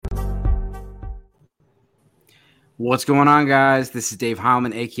What's going on, guys? This is Dave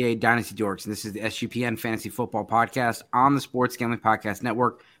Heilman, a.k.a. Dynasty Dorks, and this is the SGPN Fantasy Football Podcast on the Sports Gambling Podcast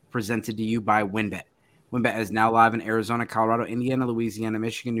Network, presented to you by WynnBET. WynnBET is now live in Arizona, Colorado, Indiana, Louisiana,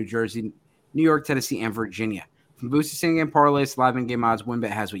 Michigan, New Jersey, New York, Tennessee, and Virginia. From boosted same-game parlays, live in-game odds, WynnBET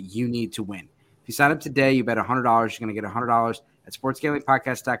has what you need to win. If you sign up today, you bet $100, you're going to get $100 at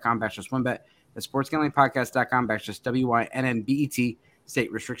sportsgamblingpodcast.com/WynnBET. That's sportsgamblingpodcast.com/WYNNBET.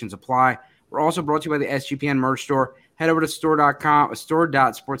 State restrictions apply. We're also brought to you by the SGPN merch store. Head over to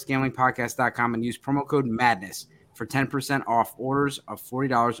store.sportsgamblingpodcast.com and use promo code MADNESS for 10% off orders of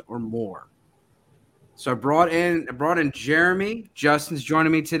 $40 or more. So I brought in Jeremy. Justin's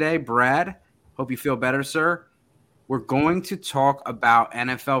joining me today. Brad, hope you feel better, sir. We're going to talk about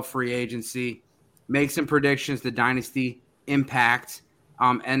NFL free agency, make some predictions, the dynasty impact,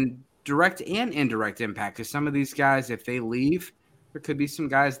 and direct and indirect impact. Because some of these guys, if they leave, there could be some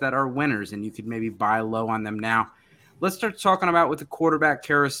guys that are winners, and you could maybe buy low on them now. Let's start talking about with the quarterback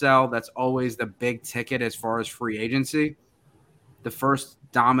carousel. That's always the big ticket as far as free agency. The first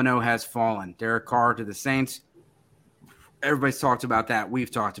domino has fallen. Derek Carr to the Saints. Everybody's talked about that.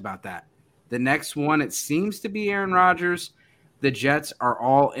 We've talked about that. The next one, it seems to be Aaron Rodgers. The Jets are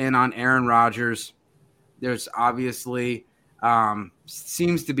all in on Aaron Rodgers. There's obviously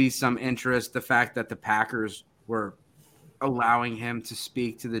seems to be some interest. The fact that the Packers were allowing him to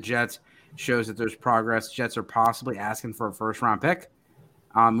speak to the Jets shows that there's progress. Jets are possibly asking for a first-round pick.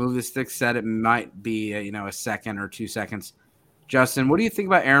 Move the Stick said it might be a second or 2 seconds. Justin, what do you think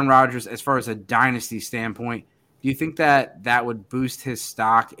about Aaron Rodgers as far as a dynasty standpoint? Do you think that would boost his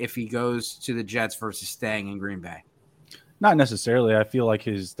stock if he goes to the Jets versus staying in Green Bay? Not necessarily. I feel like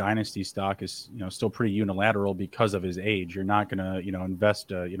his dynasty stock is, still pretty unilateral because of his age. You're not going to,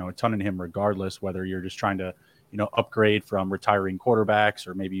 invest, a ton in him regardless, whether you're just trying to, upgrade from retiring quarterbacks,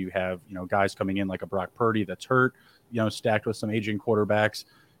 or maybe you have, guys coming in like a Brock Purdy that's hurt, stacked with some aging quarterbacks.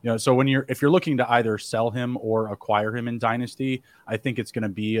 So if you're looking to either sell him or acquire him in dynasty, I think it's going to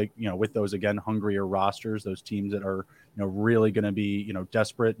be, with those, again, hungrier rosters, those teams that are, really going to be,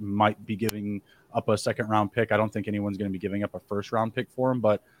 desperate, might be giving up a second round pick. I don't think anyone's going to be giving up a first round pick for him,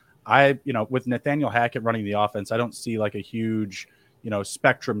 but with Nathaniel Hackett running the offense, I don't see like a huge,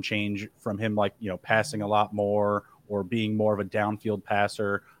 spectrum change from him, like, passing a lot more or being more of a downfield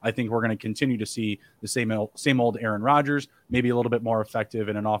passer. I think we're going to continue to see the same old Aaron Rodgers, maybe a little bit more effective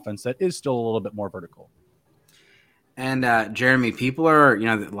in an offense that is still a little bit more vertical. And Jeremy, people are,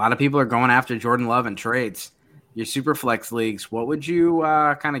 a lot of people are going after Jordan Love in trades. Your super flex leagues, what would you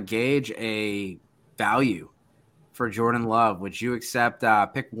kind of gauge a value for Jordan Love? Would you accept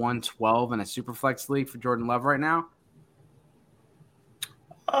pick 112 in a super flex league for Jordan Love right now?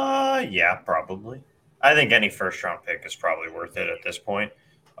 Yeah, probably. I think any first round pick is probably worth it at this point.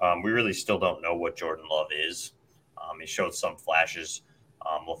 We really still don't know what Jordan Love is. He showed some flashes.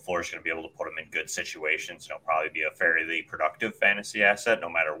 LaFleur's going to be able to put him in good situations. He'll probably be a fairly productive fantasy asset no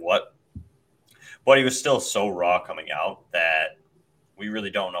matter what. But he was still so raw coming out that we really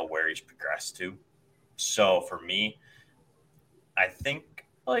don't know where he's progressed to. So for me, I think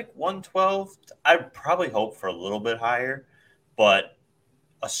like 112, I'd probably hope for a little bit higher. But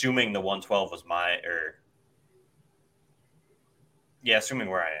assuming the 112 was assuming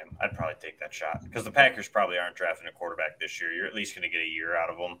where I am, I'd probably take that shot because the Packers probably aren't drafting a quarterback this year. You're at least going to get a year out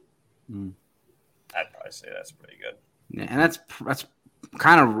of them. I'd probably say that's pretty good. Yeah, and that's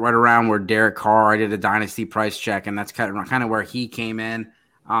kind of right around where Derek Carr, I did a dynasty price check, and that's kind of where he came in.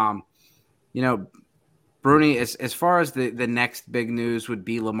 Bruni, as far as the next big news would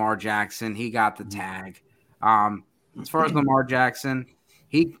be Lamar Jackson. He got the tag. As far as Lamar Jackson,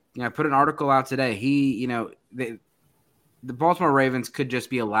 he put an article out today. The Baltimore Ravens could just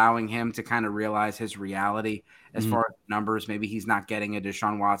be allowing him to kind of realize his reality as far as numbers. Maybe he's not getting a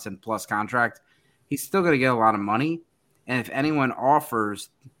Deshaun Watson plus contract. He's still going to get a lot of money. And if anyone offers,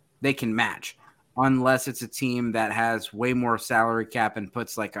 they can match unless it's a team that has way more salary cap and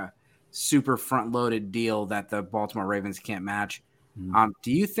puts like a super front-loaded deal that the Baltimore Ravens can't match.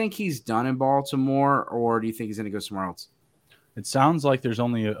 Do you think he's done in Baltimore, or do you think he's going to go somewhere else? It sounds like there's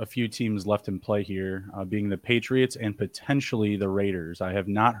only a few teams left in play here, being the Patriots and potentially the Raiders. I have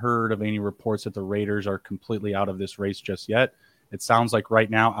not heard of any reports that the Raiders are completely out of this race just yet. It sounds like right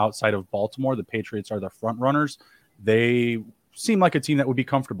now, outside of Baltimore, the Patriots are the front runners. They seem like a team that would be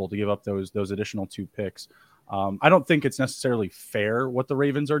comfortable to give up those additional 2 picks. I don't think it's necessarily fair what the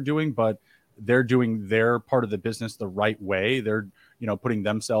Ravens are doing, but they're doing their part of the business the right way. They're, putting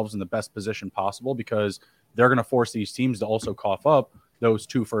themselves in the best position possible because they're going to force these teams to also cough up those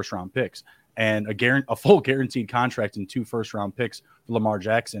 2 first-round picks. And a full guaranteed contract and 2 first-round picks for Lamar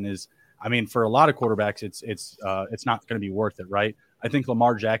Jackson is, I mean, for a lot of quarterbacks, it's not going to be worth it, right? I think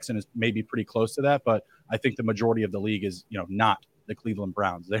Lamar Jackson is maybe pretty close to that, but I think the majority of the league is, not the Cleveland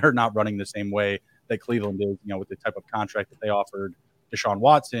Browns. They're not running the same way that Cleveland is, with the type of contract that they offered Deshaun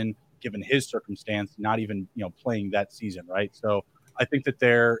Watson, given his circumstance, not even, playing that season, right? So I think that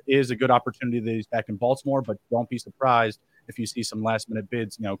there is a good opportunity that he's back in Baltimore, but don't be surprised if you see some last minute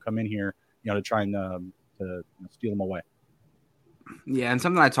bids, come in here, to try and to steal him away. Yeah, and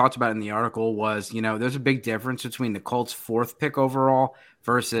something I talked about in the article was, there's a big difference between the Colts' 4th pick overall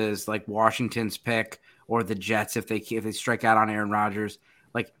versus like Washington's pick or the Jets if they strike out on Aaron Rodgers.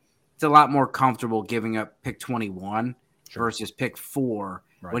 Like, it's a lot more comfortable giving up pick 21 versus pick 4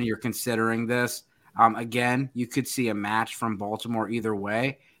 when you're considering this. Again, you could see a match from Baltimore either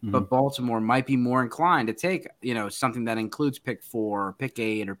way, but Baltimore might be more inclined to take, something that includes pick 4, or pick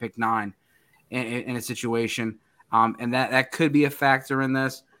 8, or pick 9 in a situation. And that could be a factor in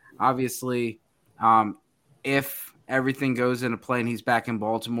this. Obviously, if everything goes into play and he's back in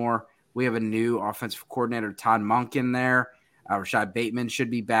Baltimore, we have a new offensive coordinator, Todd Monken there. Rashad Bateman should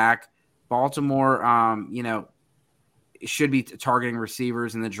be back. Baltimore, should be targeting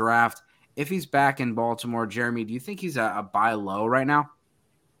receivers in the draft. If he's back in Baltimore, Jeremy, do you think he's a buy low right now?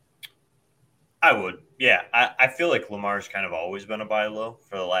 I would. Yeah. I feel like Lamar's kind of always been a buy low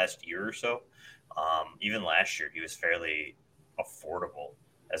for the last year or so. Even last year, he was fairly affordable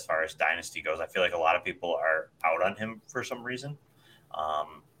as far as dynasty goes. I feel like a lot of people are out on him for some reason.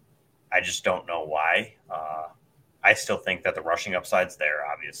 I just don't know why. I still think that the rushing upside's there,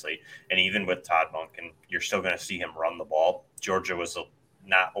 obviously. And even with Todd Monken, you're still going to see him run the ball. Georgia was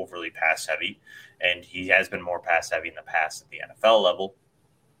not overly pass heavy, and he has been more pass heavy in the past at the NFL level.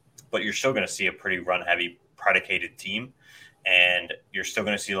 But you're still going to see a pretty run heavy predicated team. And you're still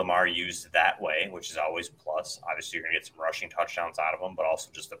going to see Lamar used that way, which is always plus. Obviously, you're going to get some rushing touchdowns out of him, but also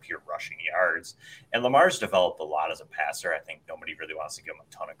just the pure rushing yards. And Lamar's developed a lot as a passer. I think nobody really wants to give him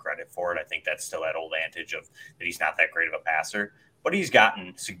a ton of credit for it. I think that's still that old adage of that he's not that great of a passer. But he's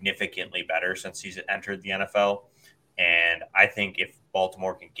gotten significantly better since he's entered the NFL. And I think if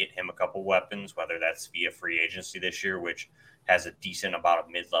Baltimore can get him a couple weapons, whether that's via free agency this year, which has a decent amount of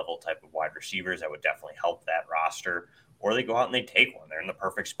mid-level type of wide receivers, that would definitely help that roster. Or they go out and they take one. They're in the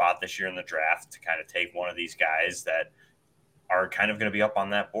perfect spot this year in the draft to kind of take one of these guys that are kind of going to be up on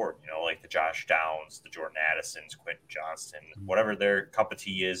that board, like the Josh Downs, the Jordan Addisons, Quentin Johnston, whatever their cup of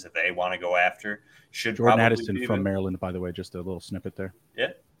tea is that they want to go after. Should Jordan Addison from Maryland, by the way, just a little snippet there.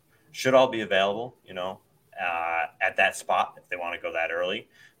 Yeah. Should all be available, at that spot if they want to go that early.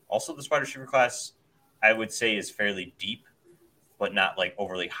 Also, this wide receiver class, I would say, is fairly deep, but not like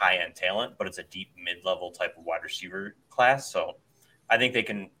overly high-end talent, but it's a deep mid-level type of wide receiver class. So I think they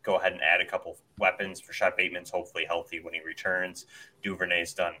can go ahead and add a couple weapons. Rashad Bateman's hopefully healthy when he returns.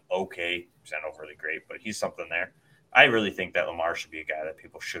 Duvernay's done okay. He's not overly great, but he's something there. I really think that Lamar should be a guy that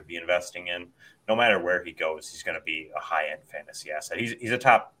people should be investing in. No matter where he goes, he's going to be a high-end fantasy asset. He's a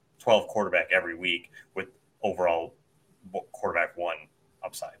top 12 quarterback every week with overall quarterback 1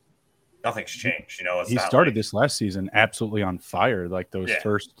 upside. Nothing's changed. He started this last season absolutely on fire, like those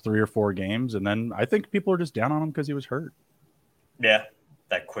first 3 or 4 games. And then I think people are just down on him because he was hurt. Yeah.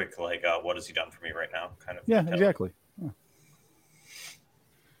 That quick, what has he done for me right now? Kind of. Yeah, exactly. Yeah.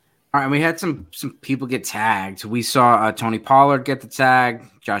 All right. We had some people get tagged. We saw Tony Pollard get the tag.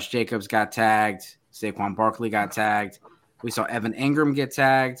 Josh Jacobs got tagged. Saquon Barkley got tagged. We saw Evan Ingram get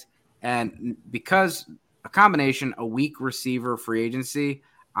tagged. And because a weak receiver free agency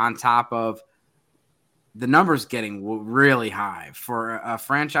on top of the numbers getting really high for a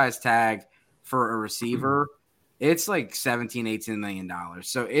franchise tag for a receiver, it's like $17-18 million.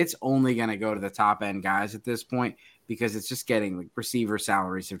 So it's only going to go to the top end guys at this point because it's just getting like receiver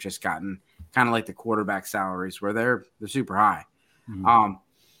salaries have just gotten kind of like the quarterback salaries where they're super high. Mm-hmm.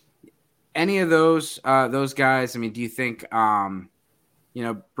 Any of those guys, I mean, do you think, Bernie,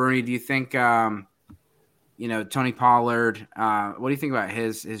 do you think, Tony Pollard, what do you think about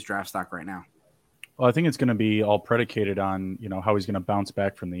his draft stock right now? Well, I think it's going to be all predicated on, how he's going to bounce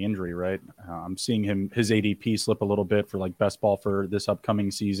back from the injury, right? I'm seeing his ADP slip a little bit for like best ball for this upcoming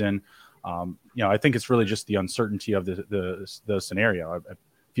season. I think it's really just the uncertainty of the scenario. It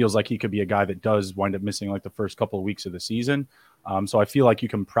feels like he could be a guy that does wind up missing like the first couple of weeks of the season. So I feel like you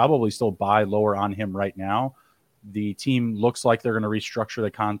can probably still buy lower on him right now. The team looks like they're going to restructure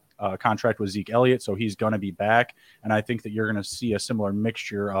the contract with Zeke Elliott, so he's going to be back. And I think that you're going to see a similar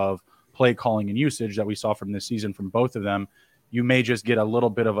mixture of play calling and usage that we saw from this season from both of them. You may just get a little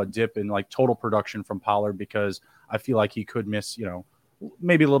bit of a dip in like total production from Pollard because I feel like he could miss,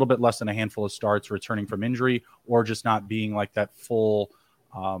 maybe a little bit less than a handful of starts returning from injury or just not being like that full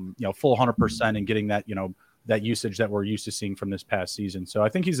full 100% and getting that, that usage that we're used to seeing from this past season. So I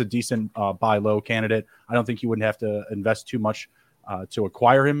think he's a decent buy low candidate. I don't think you wouldn't have to invest too much to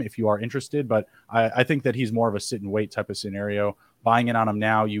acquire him if you are interested, but I think that he's more of a sit and wait type of scenario. Buying in on him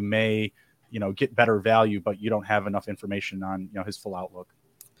now, you may, get better value, but you don't have enough information on, his full outlook.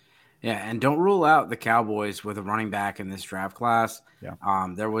 Yeah, and don't rule out the Cowboys with a running back in this draft class. Yeah.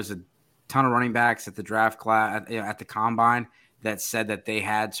 There was a ton of running backs at the draft class at the combine that said that they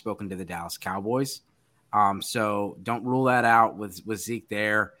had spoken to the Dallas Cowboys. So don't rule that out with Zeke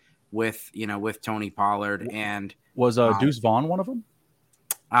there, with Tony Pollard. And was Deuce Vaughn one of them?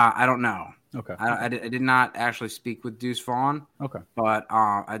 I don't know. Okay. I did not actually speak with Deuce Vaughn. Okay. But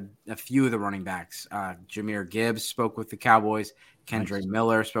a few of the running backs, Jahmyr Gibbs spoke with the Cowboys. Kendre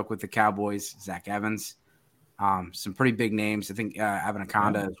Miller spoke with the Cowboys. Zach Evans, some pretty big names. I think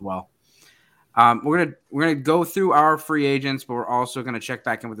Abanaconda as well. We're gonna go through our free agents, but we're also gonna check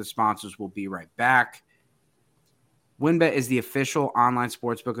back in with the sponsors. We'll be right back. WynnBET is the official online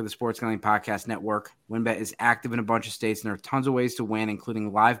sportsbook of the Sports Gambling Podcast Network. WynnBET is active in a bunch of states, and there are tons of ways to win,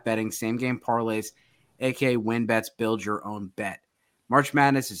 including live betting, same-game parlays, aka WynnBET's Build Your Own Bet. March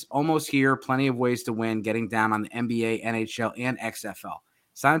Madness is almost here. Plenty of ways to win, getting down on the NBA, NHL, and XFL.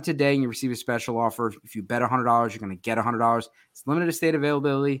 Sign up today, and you receive a special offer. If you bet $100, you're going to get $100. It's limited state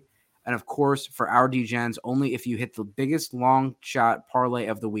availability. And, of course, for our DGens, only if you hit the biggest long-shot parlay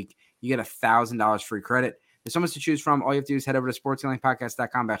of the week, you get $1,000 free credit. There's so much to choose from. All you have to do is head over to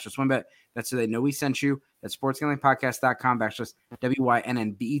sportsgamblingpodcast.com/WynnBET. That's so they know we sent you. That's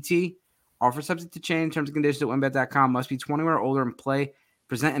sportsgamblingpodcast.com/WYNNBET. Offer subject to change. Terms and conditions at WynnBET.com. Must be 21 or older and play.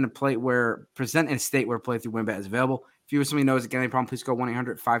 Present in a state where play through WynnBET is available. If you or somebody knows again any problem, please call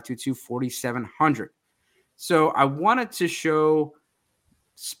 1-800-522-4700. So I wanted to show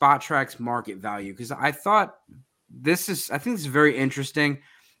SpotTrack's market value because I think this is very interesting.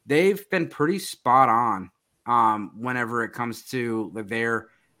 They've been pretty spot on whenever it comes to their,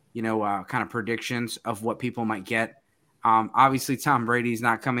 kind of predictions of what people might get. Obviously, Tom Brady's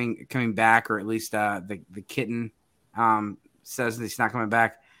not coming back, or at least the kitten says that he's not coming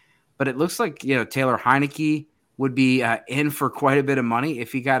back. But it looks like Taylor Heineke would be in for quite a bit of money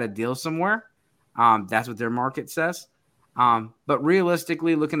if he got a deal somewhere. That's what their market says. But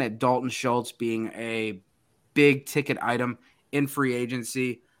realistically, looking at Dalton Schultz being a big ticket item in free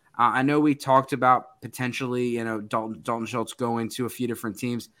agency. I know we talked about potentially, Dalton Schultz going to a few different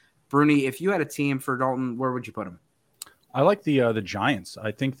teams. Bruni, if you had a team for Dalton, where would you put him? I like the Giants.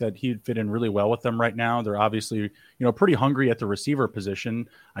 I think that he'd fit in really well with them right now. They're obviously, pretty hungry at the receiver position.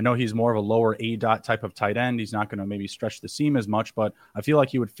 I know he's more of a lower A-dot type of tight end. He's not going to maybe stretch the seam as much, but I feel like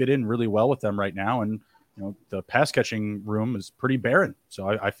he would fit in really well with them right now. And the pass catching room is pretty barren. So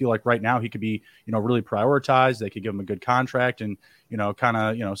I feel like right now he could be, really prioritized. They could give him a good contract and, kind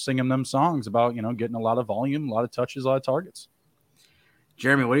of, sing him them songs about, getting a lot of volume, a lot of touches, a lot of targets.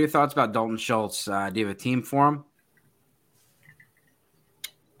 Jeremy, what are your thoughts about Dalton Schultz? Do you have a team for him?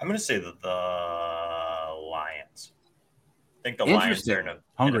 I'm going to say that the Lions. I think the Lions are in a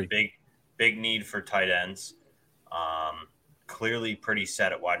big need for tight ends. Clearly pretty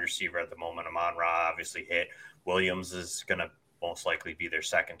set at wide receiver at the moment. Amon-Ra obviously hit. Williams is going to most likely be their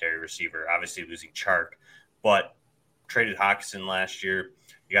secondary receiver, obviously losing Chark, but traded Hockenson last year.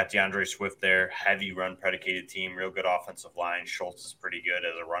 You got DeAndre Swift there, heavy run predicated team, real good offensive line. Schultz is pretty good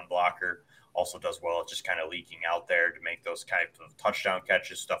as a run blocker, also does well at just kind of leaking out there to make those types of touchdown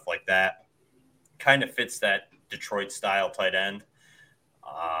catches, stuff like that. Kind of fits that Detroit style tight end.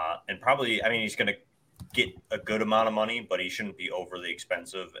 And probably, he's going to get a good amount of money, but he shouldn't be overly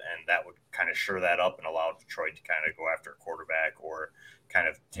expensive, and that would kind of shore that up and allow Detroit to kind of go after a quarterback or kind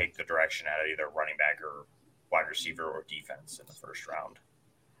of take the direction at either running back or wide receiver or defense in the first round.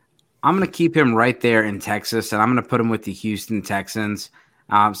 I'm going to keep him right there in Texas, and I'm going to put him with the Houston Texans.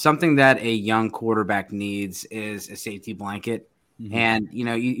 Something that a young quarterback needs is a safety blanket. Mm-hmm. And,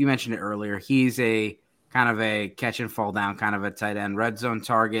 you mentioned it earlier. He's a kind of a catch and fall down kind of a tight end, red zone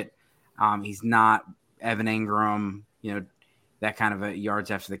target. He's not Evan Ingram, that kind of a yards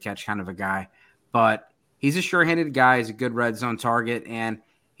after the catch kind of a guy. But he's a sure-handed guy. He's a good red zone target, and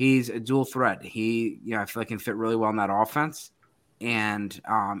he's a dual threat. He, I feel like can fit really well in that offense and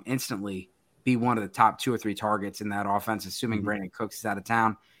instantly be one of the top 2 or 3 targets in that offense, assuming mm-hmm. Brandon Cooks is out of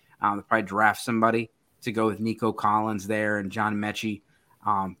town. They'll probably draft somebody to go with Nico Collins there and John Mechie.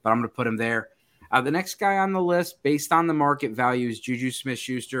 But I'm going to put him there. The next guy on the list, based on the market value, is Juju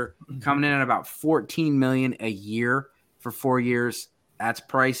Smith-Schuster, coming in at about $14 million a year for 4 years. That's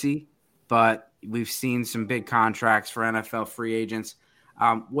pricey, but we've seen some big contracts for NFL free agents.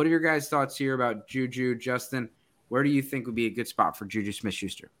 What are your guys' thoughts here about Juju, Justin? Where do you think would be a good spot for Juju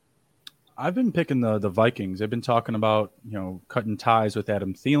Smith-Schuster? I've been picking the Vikings. They've been talking about, cutting ties with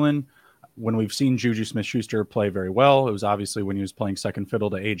Adam Thielen. When we've seen Juju Smith-Schuster play very well, it was obviously when he was playing second fiddle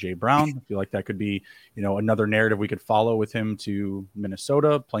to A.J. Brown. I feel like that could be, another narrative we could follow with him to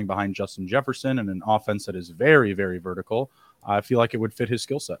Minnesota, playing behind Justin Jefferson and an offense that is very, very vertical. I feel like it would fit his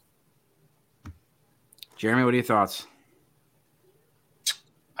skill set. Jeremy, what are your thoughts?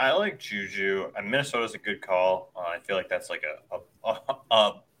 I like Juju. Minnesota's a good call. I feel like that's like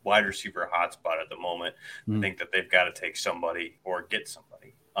a wide receiver hotspot at the moment. I think that they've got to take somebody or get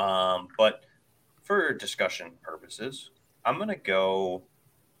somebody. But for discussion purposes, I'm going to go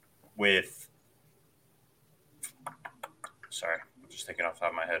with – sorry, I'm just thinking off the top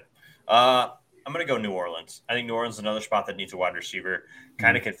of my head. I'm going to go New Orleans. I think New Orleans is another spot that needs a wide receiver.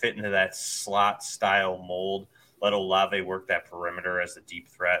 Kind of can fit into that slot-style mold. Let Olave work that perimeter as a deep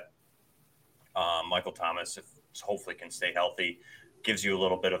threat. Michael Thomas, if hopefully can stay healthy, gives you a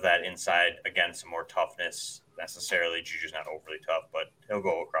little bit of that inside. Again, some more toughness. Necessarily, Juju's not overly tough, but he'll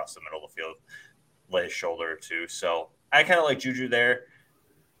go across the middle of the field, lay his shoulder or two. So I kind of like Juju there.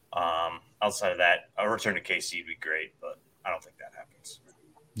 Outside of that, a return to KC would be great, but I don't think that happens.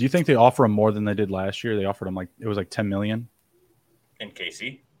 Do you think they offer him more than they did last year? They offered him it was $10 million in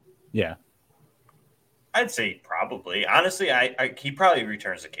KC. Yeah, I'd say probably. Honestly, he probably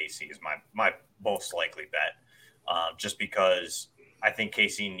returns to KC is my most likely bet, just because I think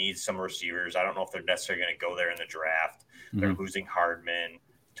KC needs some receivers. I don't know if they're necessarily going to go there in the draft. They're losing Hardman.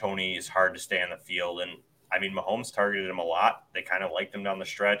 Tony is hard to stay on the field, and Mahomes targeted him a lot. They kind of liked him down the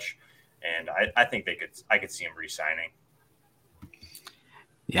stretch, and I think I could see him re-signing.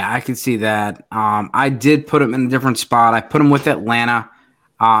 Yeah, I can see that. I did put him in a different spot. I put him with Atlanta.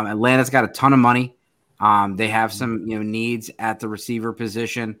 Atlanta's got a ton of money. They have some needs at the receiver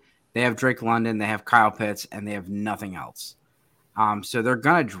position. They have Drake London, they have Kyle Pitts, and they have nothing else. So they're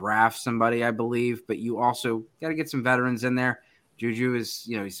going to draft somebody, I believe, but you also got to get some veterans in there. Juju is,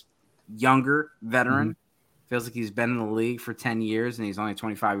 he's younger veteran. Feels like he's been in the league for 10 years and he's only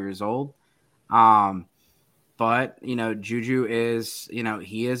 25 years old. But, Juju is,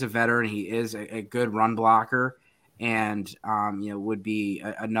 he is a veteran. He is a good run blocker and, would be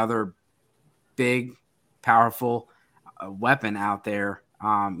another big, powerful weapon out there,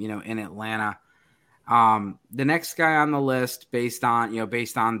 in Atlanta. The next guy on the list based on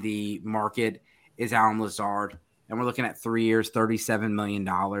the market is Allen Lazard. And we're looking at 3 years, $37 million.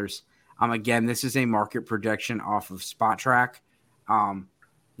 Again, this is a market projection off of Spot Track.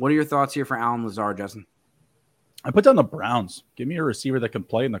 What are your thoughts here for Allen Lazard, Justin? I put down the Browns. Give me a receiver that can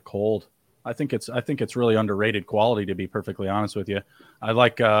play in the cold. I think it's really underrated quality, to be perfectly honest with you. I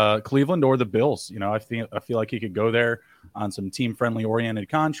like Cleveland or the Bills. I feel like he could go there on some team-friendly oriented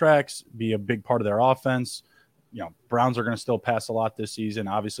contracts, be a big part of their offense. Browns are going to still pass a lot this season.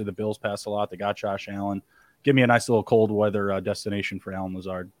 Obviously, the Bills pass a lot. They got Josh Allen. Give me a nice little cold weather destination for Allen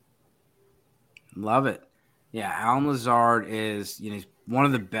Lazard. Love it. Yeah, Allen Lazard is he's one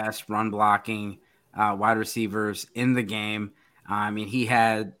of the best run blocking wide receivers in the game.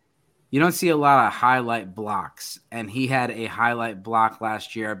 You don't see a lot of highlight blocks, and he had a highlight block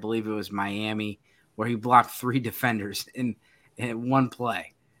last year. I believe it was Miami, where he blocked 3 defenders in one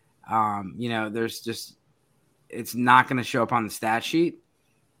play. It's not going to show up on the stat sheet,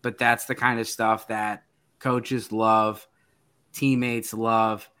 but that's the kind of stuff that coaches love, teammates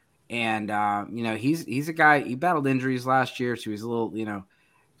love, and he's a guy. He battled injuries last year, so he's a little kind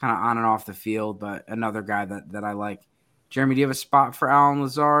of on and off the field, but another guy that I like. Jeremy, do you have a spot for Allen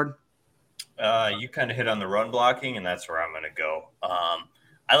Lazard? You kind of hit on the run blocking, and that's where I'm going to go.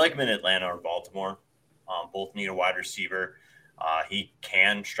 I like him in Atlanta or Baltimore. Both need a wide receiver. He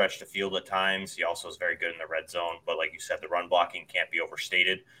can stretch the field at times. He also is very good in the red zone. But like you said, the run blocking can't be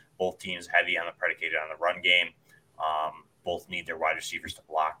overstated. Both teams heavy on the predicated on the run game. Both need their wide receivers to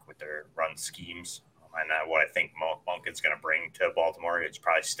block with their run schemes. And what I think Monken's going to bring to Baltimore, it's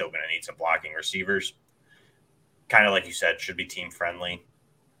probably still going to need some blocking receivers. Kind of like you said, should be team friendly.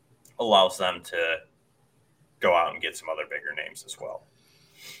 Allows them to go out and get some other bigger names as well.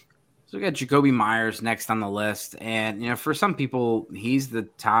 So we got Jakobi Meyers next on the list. And, for some people, he's the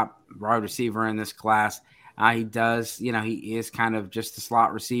top wide receiver in this class. He is kind of just a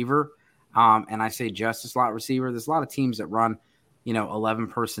slot receiver. And I say just a slot receiver. There's a lot of teams that run, 11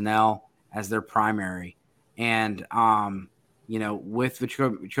 personnel as their primary. And, with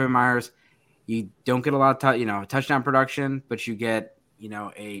Jakobi Meyers, you don't get a lot of touchdown production, but you get,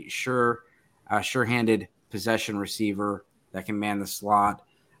 a sure-handed possession receiver that can man the slot.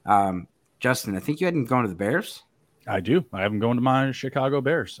 Justin, I think you had him going to the Bears. I do. I have him going to my Chicago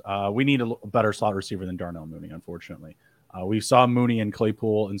Bears. We need a better slot receiver than Darnell Mooney, unfortunately. We saw Mooney and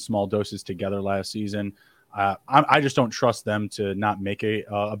Claypool in small doses together last season. I just don't trust them to not make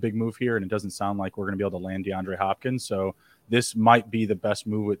a big move here, and it doesn't sound like we're going to be able to land DeAndre Hopkins. So this might be the best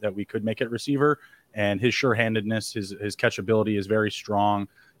move that we could make at receiver. And his sure-handedness, his catchability is very strong.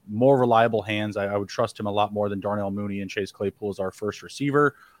 More reliable hands. I would trust him a lot more than Darnell Mooney and Chase Claypool as our first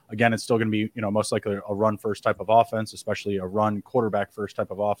receiver. Again, it's still going to be, most likely a run-first type of offense, especially a run quarterback-first type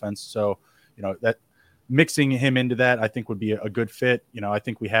of offense. So, that mixing him into that, I think, would be a good fit. I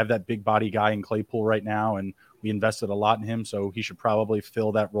think we have that big body guy in Claypool right now, and we invested a lot in him, so he should probably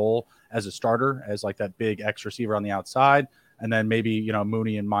fill that role as a starter, as like that big X receiver on the outside. And then maybe,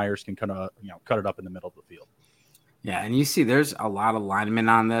 Mooney and Myers can kind of, cut it up in the middle of the field. Yeah, and you see there's a lot of linemen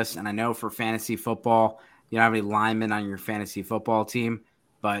on this, and I know for fantasy football, you don't have any linemen on your fantasy football team,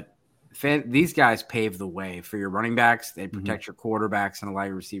 but these guys pave the way for your running backs. They protect your quarterbacks and allow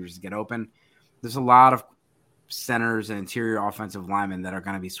your receivers to get open. There's a lot of centers and interior offensive linemen that are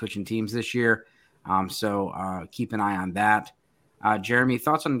going to be switching teams this year, so keep an eye on that. Jeremy,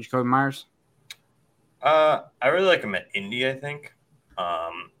 thoughts on Jakobi Meyers? I really like him at Indy, I think.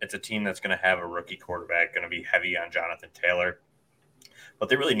 It's a team that's going to have a rookie quarterback, going to be heavy on Jonathan Taylor, but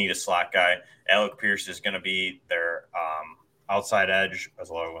they really need a slot guy. Alec Pierce is going to be their outside edge, as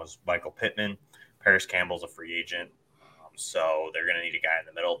well as Michael Pittman. Paris Campbell's a free agent, so they're going to need a guy in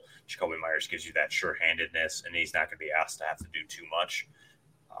the middle. Jakobi Meyers gives you that sure-handedness, and he's not going to be asked to have to do too much.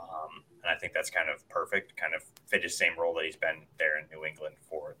 And I think that's kind of perfect, kind of fit his same role that he's been there in New England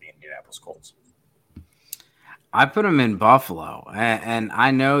for the Indianapolis Colts. I put him in Buffalo, and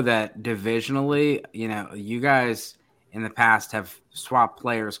I know that divisionally, you guys in the past have swapped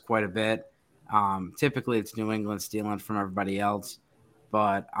players quite a bit. Typically, it's New England stealing from everybody else,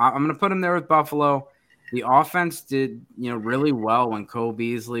 but I'm going to put him there with Buffalo. The offense did, really well when Cole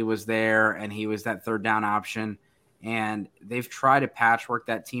Beasley was there, and he was that third down option. And they've tried to patchwork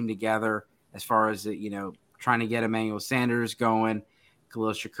that team together as far as, trying to get Emmanuel Sanders going.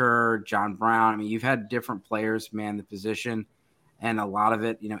 Khalil Shakur, John Brown. I mean, you've had different players man the position, and a lot of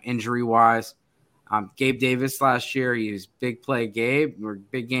it, injury-wise. Gabe Davis last year, he was big play Gabe, or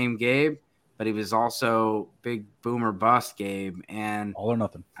big game Gabe, but he was also big boomer bust Gabe. And all or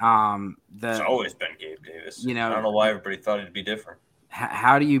nothing. It's always been Gabe Davis. I don't know why everybody thought it'd be different.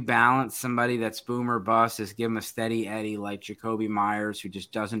 How do you balance somebody that's boomer bust, is give him a steady Eddie like Jakobi Meyers, who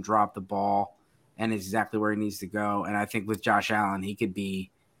just doesn't drop the ball and is exactly where he needs to go. And I think with Josh Allen, he could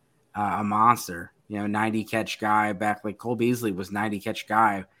be a monster, 90 catch guy back, like Cole Beasley was 90 catch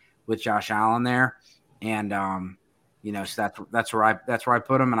guy with Josh Allen there. And, so that's where I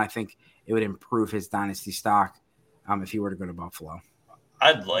put him. And I think it would improve his dynasty stock if he were to go to Buffalo.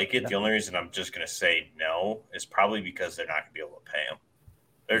 I'd like it. The only reason I'm just going to say no is probably because they're not going to be able to pay him.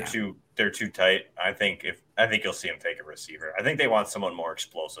 They're too tight. I think you'll see him take a receiver. I think they want someone more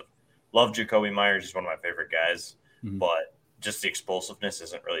explosive. Love Jakobi Meyers. He's one of my favorite guys, but just the explosiveness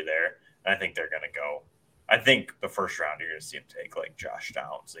isn't really there. And I think they're going to go. I think the first round you're going to see him take like Josh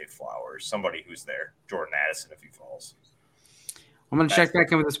Downs, Zay Flowers, somebody who's there, Jordan Addison if he falls. I'm going to check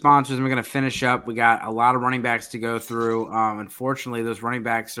back in with the sponsors, and we're going to finish up. We got a lot of running backs to go through. Unfortunately, those running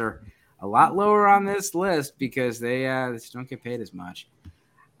backs are a lot lower on this list because they just don't get paid as much.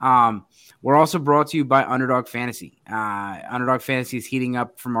 We're also brought to you by Underdog Fantasy. Underdog Fantasy is heating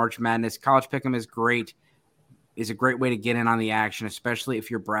up for March Madness. College Pick'em is great. Is a great way to get in on the action, especially if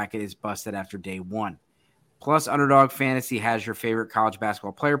your bracket is busted after day one. Plus, Underdog Fantasy has your favorite college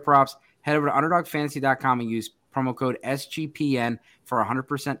basketball player props. Head over to UnderdogFantasy.com and use promo code SGPN for a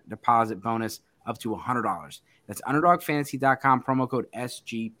 100% deposit bonus up to $100. That's UnderdogFantasy.com, promo code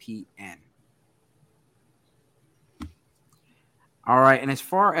SGPN. All right, and as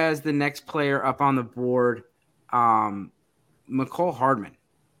far as the next player up on the board, Mecole Hardman.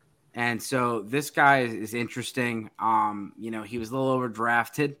 And so this guy is interesting. He was a little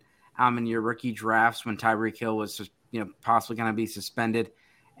overdrafted in your rookie drafts when Tyreek Hill was, possibly going to be suspended.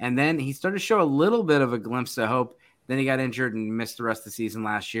 And then he started to show a little bit of a glimpse of hope. Then he got injured and missed the rest of the season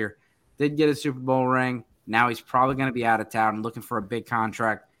last year. Did get a Super Bowl ring. Now he's probably going to be out of town and looking for a big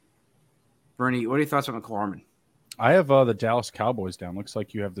contract. Bernie, what are your thoughts on Mecole Hardman? I have the Dallas Cowboys down. Looks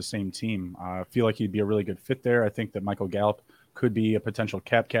like you have the same team. I feel like he'd be a really good fit there. I think that Michael Gallup could be a potential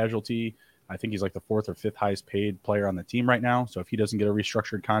cap casualty. I think he's like the fourth or fifth highest paid player on the team right now. So if he doesn't get a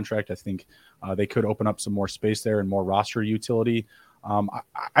restructured contract, I think they could open up some more space there and more roster utility.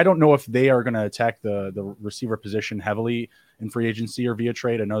 I don't know if they are going to attack the receiver position heavily in free agency or via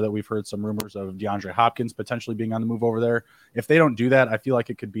trade. I know that we've heard some rumors of DeAndre Hopkins potentially being on the move over there. If they don't do that, I feel like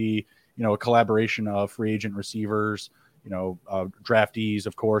it could be a collaboration of free agent receivers, draftees,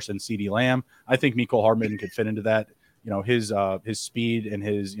 of course, and CeeDee Lamb. I think Mecole Hardman could fit into that. His speed and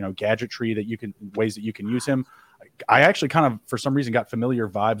his gadgetry ways that you can use him. I actually kind of, for some reason, got familiar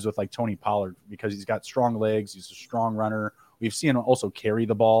vibes with like Tony Pollard because he's got strong legs. He's a strong runner. We've seen him also carry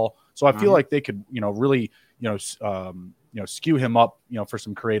the ball. So I feel like they could, really, skew him up, for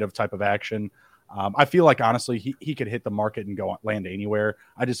some creative type of action. I feel like, honestly, he could hit the market and land anywhere.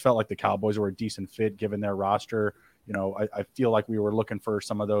 I just felt like the Cowboys were a decent fit given their roster. I feel like we were looking for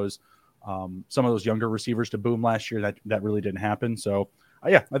some of those younger receivers to boom last year. That really didn't happen. So,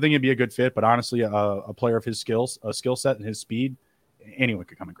 yeah, I think it'd be a good fit. But honestly, a player of his skill set and his speed, anyone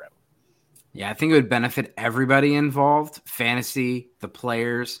could come and grab him. Yeah, I think it would benefit everybody involved, fantasy, the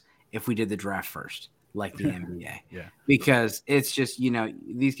players, if we did the draft first, like the NBA. Yeah, because it's just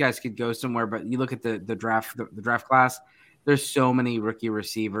these guys could go somewhere. But you look at the draft class. There's so many rookie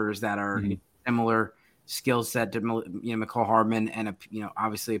receivers that are similar skill set to Mecole Hardman, and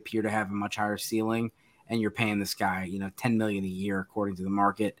obviously appear to have a much higher ceiling. And you're paying this guy $10 million a year according to the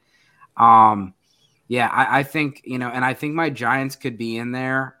market. Yeah, I think and I think my Giants could be in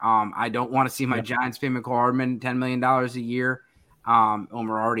there. I don't want to see my Giants pay Mecole Hardman $10 million a year. When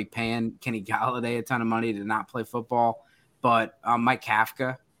we're already paying Kenny Galladay a ton of money to not play football. But Mike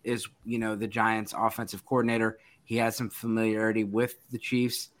Kafka is the Giants' offensive coordinator. He has some familiarity with the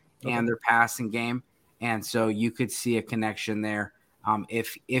Chiefs and their passing game. And so you could see a connection there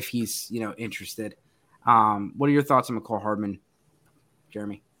if he's interested. What are your thoughts on Mecole Hardman,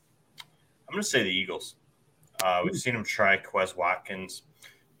 Jeremy? I'm going to say the Eagles. We've seen him try Quez Watkins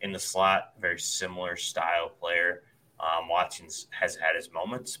in the slot, very similar style player. Watkins has had his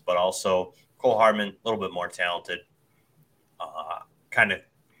moments, but also Mecole Hardman, a little bit more talented, kind of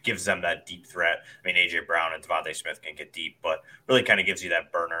gives them that deep threat. I mean, A.J. Brown and Devontae Smith can get deep, but really kind of gives you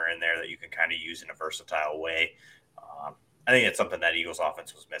that burner in there that you can kind of use in a versatile way. I think it's something that Eagles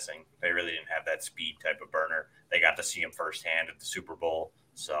offense was missing. They really didn't have that speed type of burner. They got to see him firsthand at the Super Bowl.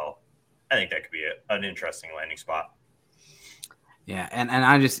 So I think that could be an interesting landing spot. Yeah, and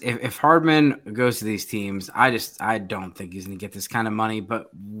I just if Hardman goes to these teams, I don't think he's going to get this kind of money, but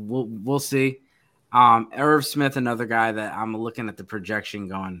we'll see. Irv Smith, another guy that I'm looking at the projection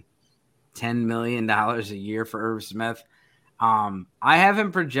going $10 million a year for Irv Smith. I have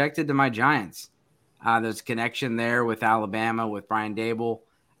him projected to my Giants. There's a connection there with Alabama with Brian Dable.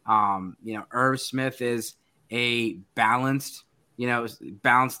 Irv Smith is a balanced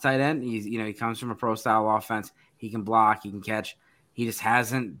tight end. He comes from a pro style offense. He can block, he can catch. He just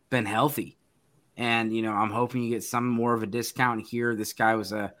hasn't been healthy. And, I'm hoping you get some more of a discount here. This guy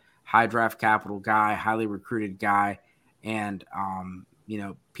was a high draft capital guy, highly recruited guy. And,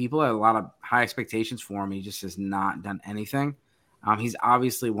 people had a lot of high expectations for him. He just has not done anything. He's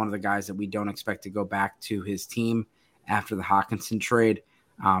obviously one of the guys that we don't expect to go back to his team after the Hockenson trade.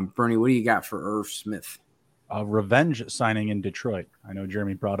 Bernie, what do you got for Irv Smith? Revenge signing in Detroit. I know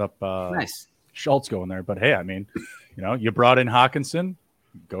Jeremy brought up nice. Schultz going there, but hey, I mean, you brought in Hockenson,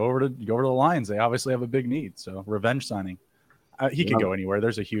 go over to the Lions. They obviously have a big need, so revenge signing. He could go anywhere.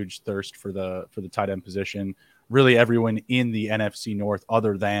 There's a huge thirst for the tight end position. Really, everyone in the NFC North,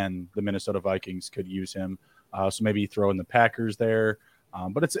 other than the Minnesota Vikings, could use him. So maybe throw in the Packers there.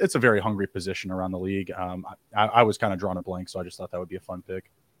 But it's a very hungry position around the league. I was kind of drawing a blank, so I just thought that would be a fun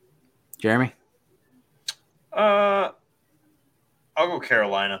pick. Jeremy? I'll go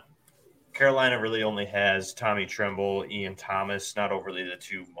Carolina. Carolina really only has Tommy Tremble, Ian Thomas, not overly the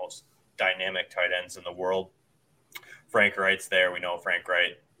two most dynamic tight ends in the world. Frank Wright's there. We know Frank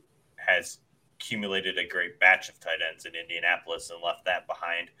Wright has accumulated a great batch of tight ends in Indianapolis and left that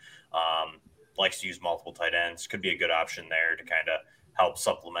behind. Likes to use multiple tight ends. Could be a good option there to kind of help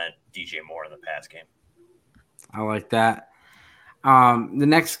supplement DJ Moore in the pass game. I like that. The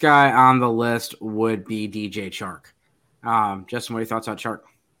next guy on the list would be DJ Chark. Justin, what are your thoughts on Chark?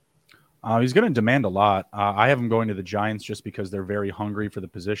 He's going to demand a lot. I have him going to the Giants just because they're very hungry for the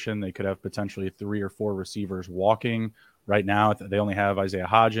position. They could have potentially 3 or 4 receivers walking. Right now, they only have Isaiah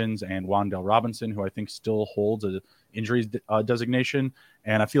Hodgins and Wan'Dale Robinson, who I think still holds an injuries designation.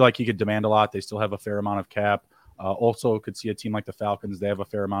 And I feel like he could demand a lot. They still have a fair amount of cap. Also could see a team like the Falcons. They have a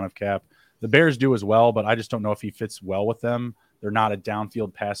fair amount of cap. The Bears do as well, but I just don't know if he fits well with them. They're not a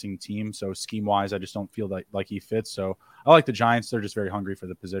downfield passing team. So scheme-wise, I just don't feel like he fits. So I like the Giants. They're just very hungry for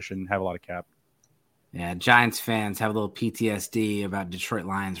the position, have a lot of cap. Yeah, Giants fans have a little PTSD about Detroit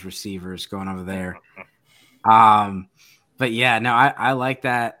Lions receivers going over there. But yeah, no, I like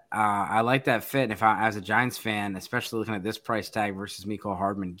that. I like that fit. And if I, as a Giants fan, especially looking at this price tag versus Mecole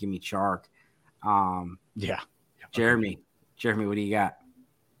Hardman, give me Chark. Yeah. Jeremy, what do you got?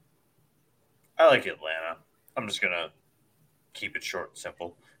 I like Atlanta. I'm just going to keep it short and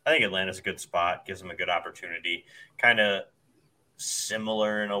simple. I think Atlanta's a good spot, gives them a good opportunity. Kind of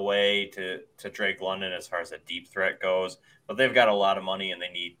similar in a way to Drake London as far as a deep threat goes, but they've got a lot of money and they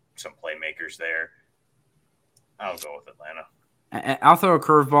need some playmakers there. I'll go with Atlanta. I'll throw a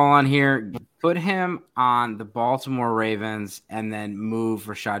curveball on here. Put him on the Baltimore Ravens and then move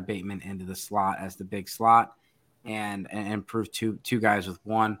Rashad Bateman into the slot as the big slot and improve two guys with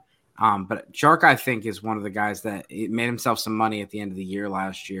one. But Chark, I think, is one of the guys that made himself some money at the end of the year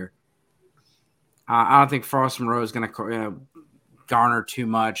last year. I don't think Frost Monroe is going to garner too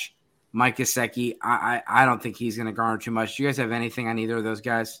much. Mike Gesicki, I don't think he's going to garner too much. Do you guys have anything on either of those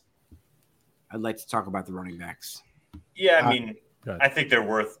guys? I'd like to talk about the running backs. Yeah, I mean, I think they're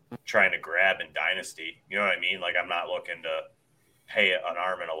worth trying to grab in Dynasty. You know what I mean? Like, I'm not looking to pay an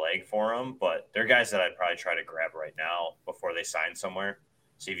arm and a leg for them, but they're guys that I'd probably try to grab right now before they sign somewhere.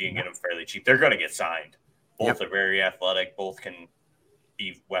 See if you can get them fairly cheap. They're going to get signed. Both are very athletic. Both can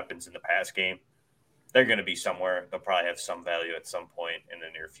be weapons in the pass game. They're going to be somewhere. They'll probably have some value at some point in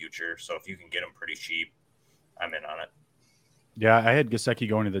the near future. So if you can get them pretty cheap, I'm in on it. Yeah, I had Gesicki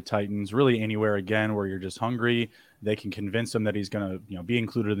going to the Titans. Really anywhere again where you're just hungry. They can convince him that he's going to, be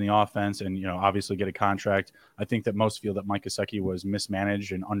included in the offense and, obviously get a contract. I think that most feel that Mike Gesicki was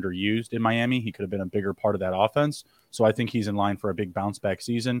mismanaged and underused in Miami. He could have been a bigger part of that offense. So I think he's in line for a big bounce back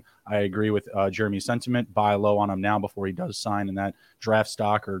season. I agree with Jeremy's sentiment. Buy low on him now before he does sign, and that draft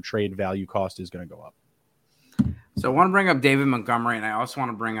stock or trade value cost is going to go up. So I want to bring up David Montgomery, and I also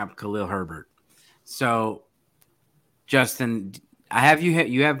want to bring up Khalil Herbert. So, Justin,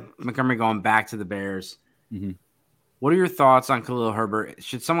 you have Montgomery going back to the Bears. Mm-hmm. What are your thoughts on Khalil Herbert?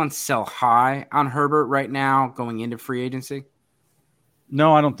 Should someone sell high on Herbert right now going into free agency?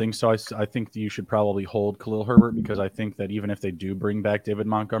 No, I don't think so. I think that you should probably hold Khalil Herbert because I think that even if they do bring back David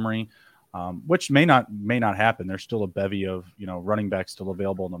Montgomery, which may not happen, there's still a bevy of running backs still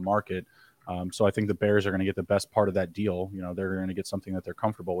available in the market. So I think the Bears are going to get the best part of that deal. They're going to get something that they're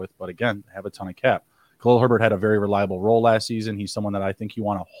comfortable with, but again, have a ton of cap. Khalil Herbert had a very reliable role last season. He's someone that I think you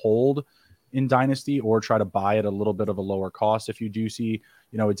want to hold in Dynasty or try to buy at a little bit of a lower cost. If you do see,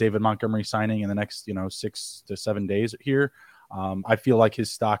 a David Montgomery signing in the next, 6 to 7 days here, I feel like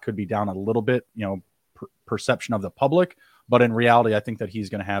his stock could be down a little bit, perception of the public, but in reality, I think that he's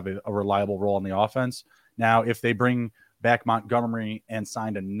going to have a reliable role in the offense. Now, if they bring back Montgomery and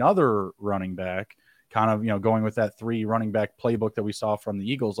signed another running back, kind of, going with that 3 running back playbook that we saw from the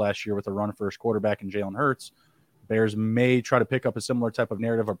Eagles last year with a run first quarterback and Jalen Hurts, Bears may try to pick up a similar type of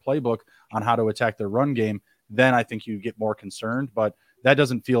narrative or playbook on how to attack their run game. Then I think you get more concerned, but that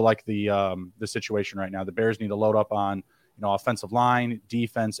doesn't feel like the situation right now. The Bears need to load up on, offensive line,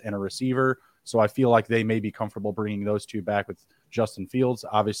 defense, and a receiver. So I feel like they may be comfortable bringing those 2 back with Justin Fields.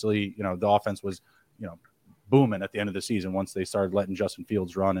 Obviously, the offense was, booming at the end of the season once they started letting Justin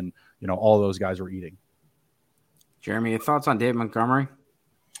Fields run and, all those guys were eating. Jeremy, your thoughts on David Montgomery?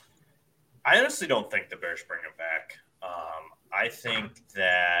 I honestly don't think the Bears bring him back. I think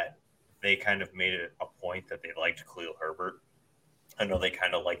that they kind of made it a point that they liked Khalil Herbert. I know they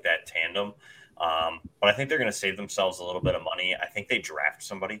kind of like that tandem, but I think they're going to save themselves a little bit of money. I think they draft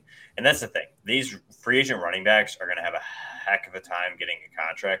somebody, and that's the thing. These free agent running backs are going to have a heck of a time getting a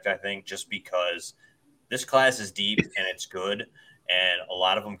contract, I think, just because this class is deep and it's good, and a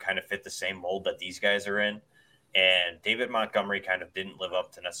lot of them kind of fit the same mold that these guys are in. And David Montgomery kind of didn't live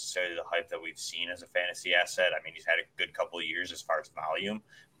up to necessarily the hype that we've seen as a fantasy asset. I mean, he's had a good couple of years as far as volume,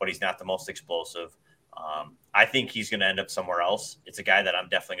 but he's not the most explosive. I think he's going to end up somewhere else. It's a guy that I'm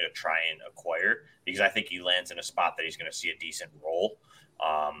definitely going to try and acquire because I think he lands in a spot that he's going to see a decent role,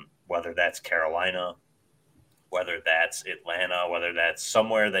 whether that's Carolina, whether that's Atlanta, whether that's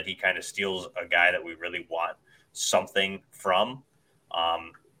somewhere that he kind of steals a guy that we really want something from,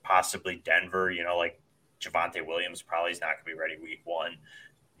 possibly Denver, like Javonte Williams probably is not going to be ready week 1.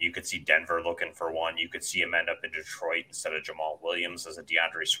 You could see Denver looking for one. You could see him end up in Detroit instead of Jamal Williams as a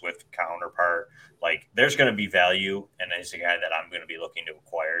DeAndre Swift counterpart. Like, there's going to be value, and he's a guy that I'm going to be looking to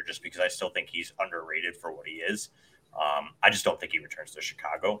acquire just because I still think he's underrated for what he is. I just don't think he returns to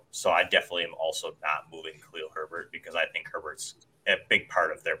Chicago. So I definitely am also not moving Khalil Herbert because I think Herbert's a big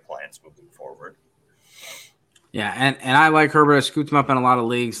part of their plans moving forward. Yeah, and I like Herbert. I scooped him up in a lot of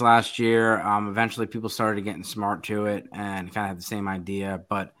leagues last year. Eventually, people started getting smart to it and kind of have the same idea.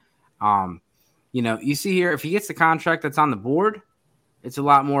 But, you see here, if he gets the contract that's on the board, it's a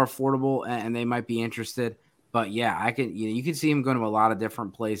lot more affordable, and they might be interested. But, yeah, you can see him going to a lot of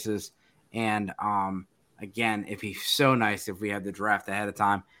different places. And, again, it'd be so nice if we had the draft ahead of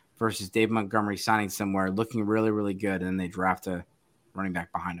time versus Dave Montgomery signing somewhere, looking really, really good, and they draft a running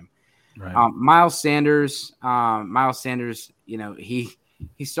back behind him. Right. Miles Sanders, he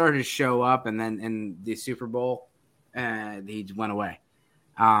started to show up, and then in the Super Bowl, he went away.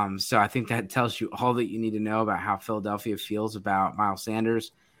 So I think that tells you all that you need to know about how Philadelphia feels about Miles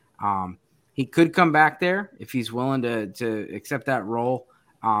Sanders. He could come back there if he's willing to accept that role,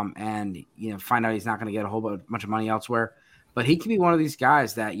 and find out he's not going to get a whole bunch of money elsewhere. But he could be one of these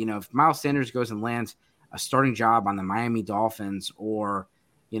guys that if Miles Sanders goes and lands a starting job on the Miami Dolphins or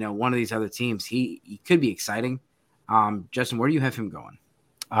one of these other teams, he could be exciting. Justin, where do you have him going?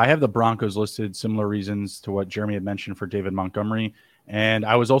 I have the Broncos listed, similar reasons to what Jeremy had mentioned for David Montgomery. And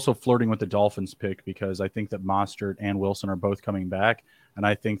I was also flirting with the Dolphins pick because I think that Mostert and Wilson are both coming back. And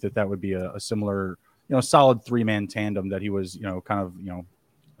I think that would be a similar, solid three-man tandem that he was,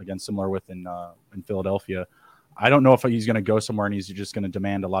 again, similar with in Philadelphia. I don't know if he's going to go somewhere and he's just going to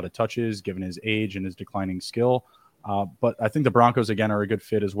demand a lot of touches given his age and his declining skill. But I think the Broncos, again, are a good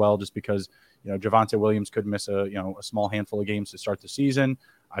fit as well, just because, Javonte Williams could miss a small handful of games to start the season.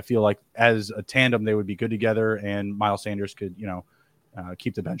 I feel like as a tandem, they would be good together, and Miles Sanders could,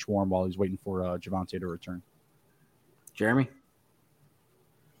 keep the bench warm while he's waiting for Javonte to return. Jeremy?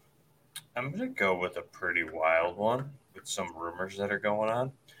 I'm going to go with a pretty wild one with some rumors that are going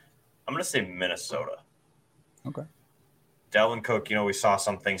on. I'm going to say Minnesota. Okay. Dalvin Cook, we saw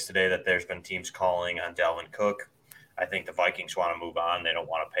some things today that there's been teams calling on Dalvin Cook. I think the Vikings want to move on. They don't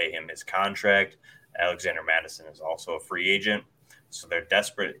want to pay him his contract. Alexander Mattison is also a free agent, so they're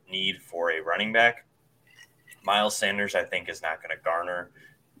desperate need for a running back. Miles Sanders, I think, is not going to garner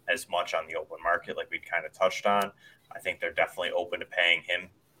as much on the open market like we kind of touched on. I think they're definitely open to paying him,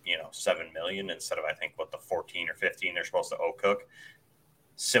 $7 million instead of, I think, what the 14 or 15 they're supposed to owe Cook.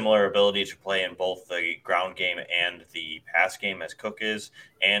 Similar ability to play in both the ground game and the pass game as Cook is.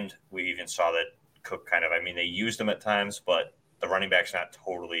 And we even saw that Cook they used him at times, but the running back's not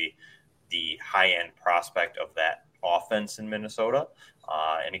totally the high-end prospect of that offense in Minnesota.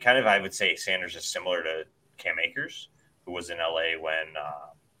 And he I would say Sanders is similar to Cam Akers, who was in LA when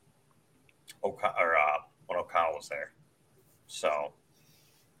O'Connell was there. So,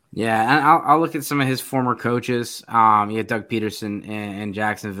 yeah, and I'll look at some of his former coaches. You had Doug Peterson in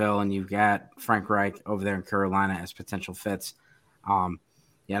Jacksonville, and you've got Frank Reich over there in Carolina as potential fits.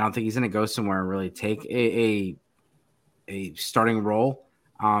 I don't think he's going to go somewhere and really take a starting role.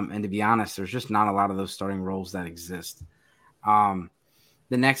 And to be honest, there's just not a lot of those starting roles that exist.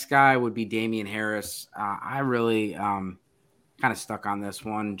 The next guy would be Damian Harris. I really kind of stuck on this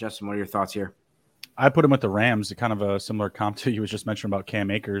one. Justin, what are your thoughts here? I put him with the Rams, kind of a similar comp to you was just mentioning about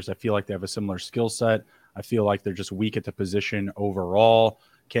Cam Akers. I feel like they have a similar skill set. I feel like they're just weak at the position overall.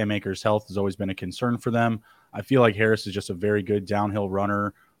 Cam Akers' health has always been a concern for them. I feel like Harris is just a very good downhill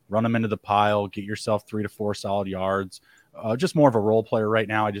runner. Run him into the pile, get yourself 3 to 4 solid yards. Just more of a role player right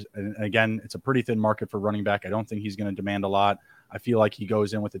now. And again, it's a pretty thin market for running back. I don't think he's going to demand a lot. I feel like he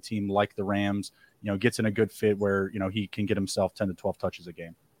goes in with a team like the Rams, gets in a good fit where, he can get himself 10 to 12 touches a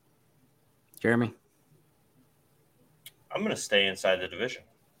game. Jeremy? I'm going to stay inside the division,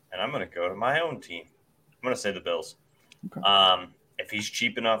 and I'm going to go to my own team. I'm going to say the Bills. Okay. If he's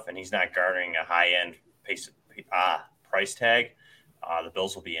cheap enough and he's not garnering a high-end price tag, the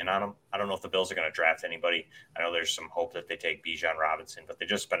Bills will be in on him. I don't know if the Bills are going to draft anybody. I know there's some hope that they take Bijan Robinson, but they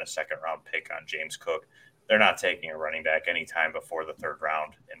just spent a second-round pick on James Cook. They're not taking a running back anytime before the third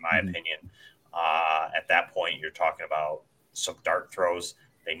round, in my opinion. At that point, you're talking about some dart throws.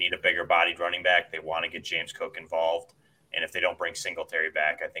 They need a bigger-bodied running back. They want to get James Cook involved. And if they don't bring Singletary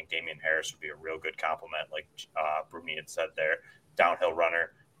back, I think Damian Harris would be a real good compliment, like Bruni had said there. Downhill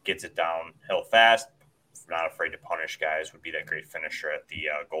runner, gets it downhill fast, not afraid to punish guys, would be that great finisher at the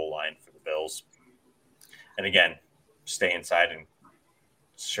goal line for the Bills. And again, stay inside and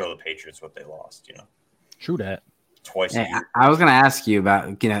show the Patriots what they lost, True that. Twice a year. I was going to ask you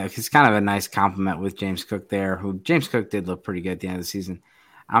about, it's kind of a nice compliment with James Cook there, who James Cook did look pretty good at the end of the season.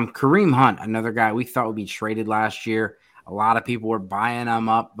 Kareem Hunt, another guy we thought would be traded last year. A lot of people were buying him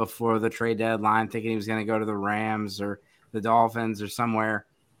up before the trade deadline, thinking he was going to go to the Rams or the Dolphins or somewhere.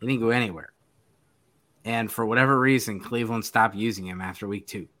 He didn't go anywhere. And for whatever reason, Cleveland stopped using him after week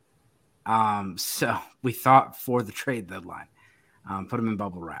 2. So we thought for the trade deadline, put him in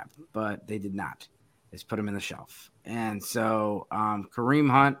bubble wrap, but they did not. They just put him in the shelf. And so Kareem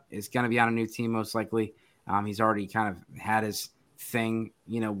Hunt is going to be on a new team most likely. He's already kind of had his thing,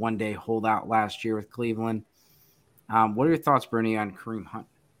 one day holdout last year with Cleveland. What are your thoughts, Bernie, on Kareem Hunt?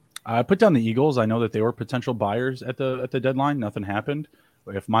 I put down the Eagles. I know that they were potential buyers at the deadline. Nothing happened.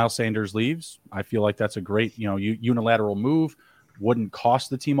 If Miles Sanders leaves, I feel like that's a great, unilateral move. Wouldn't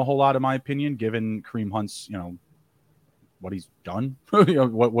cost the team a whole lot, in my opinion, given Kareem Hunt's, what he's done.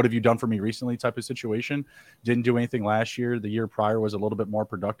 What have you done for me recently type of situation. Didn't do anything last year. The year prior was a little bit more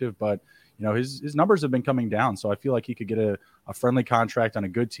productive, but his numbers have been coming down. So I feel like he could get a friendly contract on a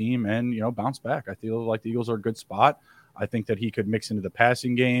good team and, bounce back. I feel like the Eagles are a good spot. I think that he could mix into the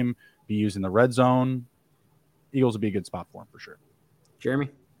passing game, be used in the red zone. Eagles would be a good spot for him for sure. Jeremy?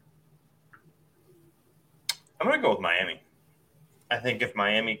 I'm going to go with Miami. I think if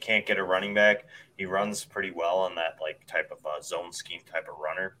Miami can't get a running back, he runs pretty well on that type of zone scheme type of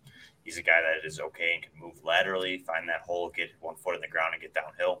runner. He's a guy that is okay and can move laterally, find that hole, get one foot in the ground, and get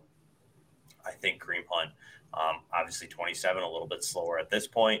downhill. I think Kareem Hunt, obviously 27, a little bit slower at this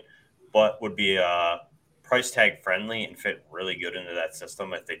point, but would be price tag friendly and fit really good into that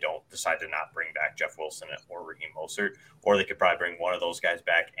system if they don't decide to not bring back Jeff Wilson or Raheem Mostert, or they could probably bring one of those guys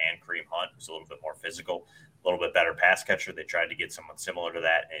back and Kareem Hunt, who's a little bit more physical, a little bit better pass catcher. They tried to get someone similar to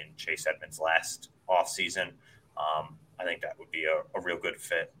that in Chase Edmonds last offseason. I think that would be a real good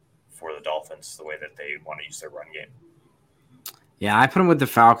fit for the Dolphins, the way that they want to use their run game. Yeah, I put him with the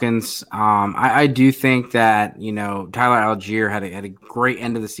Falcons. I do think that, Tyler Algier had a great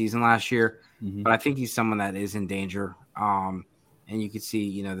end of the season last year, but I think he's someone that is in danger. And you could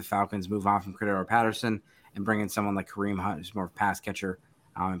see, the Falcons move on from Cordero Patterson and bring in someone like Kareem Hunt, who's more of a pass catcher,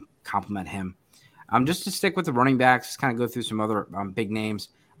 and complement him. Just to stick with the running backs, just kind of go through some other big names.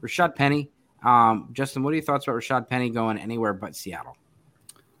 Rashad Penny. Justin, what are your thoughts about Rashad Penny going anywhere but Seattle?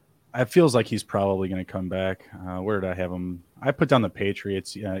 It feels like he's probably going to come back. Where did I have him? I put down the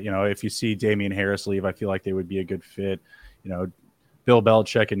Patriots. If you see Damian Harris leave, I feel like they would be a good fit. Bill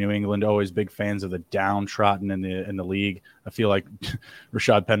Belichick in New England, always big fans of the downtrodden in the league. I feel like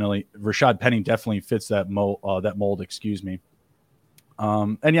Rashad Penny definitely fits that mold. Excuse me.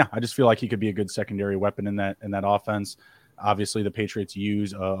 And yeah, I just feel like he could be a good secondary weapon in that offense. Obviously, the Patriots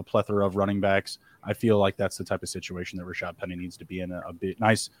use a plethora of running backs. I feel like that's the type of situation that Rashad Penny needs to be in, a bit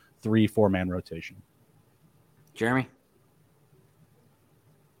nice 3-4 man rotation. Jeremy?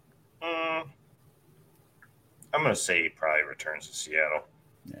 I'm going to say he probably returns to Seattle.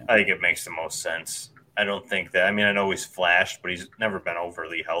 Yeah. I think it makes the most sense. I don't think that – I mean, I know he's flashed, but he's never been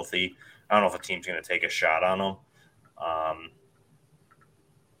overly healthy. I don't know if a team's going to take a shot on him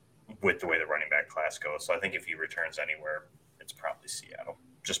with the way the running back class goes. So I think if he returns anywhere, it's probably Seattle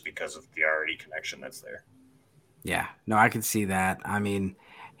just because of the already connection that's there. Yeah. No, I can see that. I mean,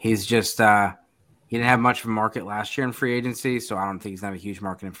 he's just he didn't have much of a market last year in free agency, so I don't think he's going to have a huge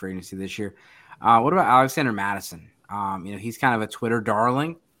market in free agency this year. What about Alexander Mattison? He's kind of a Twitter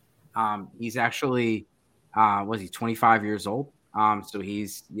darling. He's actually, 25 years old? So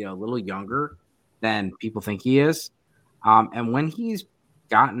he's, a little younger than people think he is. And when he's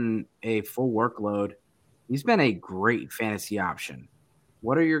gotten a full workload, he's been a great fantasy option.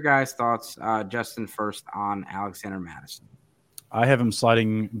 What are your guys' thoughts, Justin, first on Alexander Mattison? I have him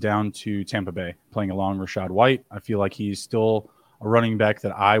sliding down to Tampa Bay, playing along Rachaad White. I feel like he's still a running back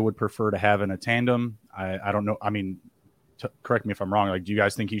that I would prefer to have in a tandem. I don't know. I mean, correct me if I'm wrong. Do you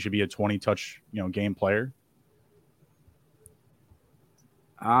guys think he should be a 20-touch, game player?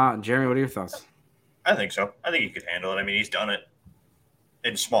 Jeremy, what are your thoughts? I think so. I think he could handle it. I mean, he's done it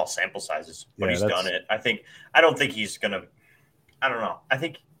in small sample sizes, but he's done it. I don't think he's going to – I don't know. I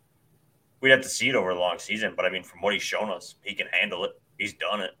think we'd have to see it over a long season, but, I mean, from what he's shown us, he can handle it. He's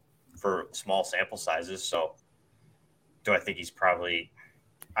done it for small sample sizes, so – do I think he's probably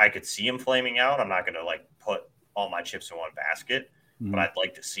 – I could see him flaming out. I'm not going to, put all my chips in one basket, but I'd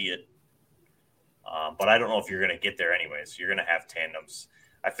like to see it. But I don't know if you're going to get there anyways. You're going to have tandems.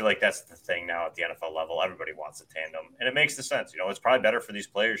 I feel like that's the thing now at the NFL level. Everybody wants a tandem, and it makes the sense. It's probably better for these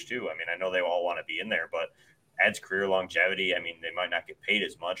players too. I mean, I know they all want to be in there, but adds career longevity. I mean, they might not get paid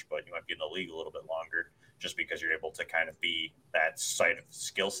as much, but you might be in the league a little bit longer just because you're able to kind of be that site of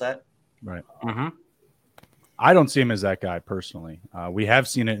skill set. Right. I don't see him as that guy personally. We have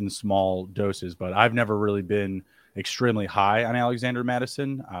seen it in small doses, but I've never really been extremely high on Alexander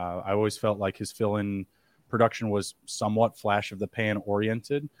Mattison. I always felt like his fill-in production was somewhat flash of the pan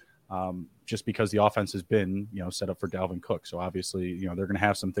oriented, just because the offense has been, set up for Dalvin Cook. So obviously, they're going to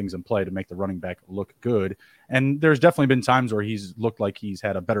have some things in play to make the running back look good. And there's definitely been times where he's looked like he's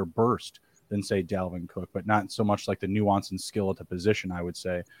had a better burst than, say, Dalvin Cook, but not so much like the nuance and skill at the position, I would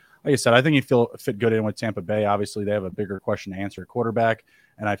say. Like I said, I think he'd fit good in with Tampa Bay. Obviously, they have a bigger question to answer at quarterback,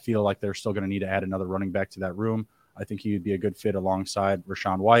 and I feel like they're still going to need to add another running back to that room. I think he would be a good fit alongside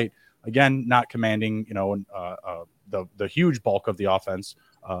Rachaad White. Again, not commanding, the huge bulk of the offense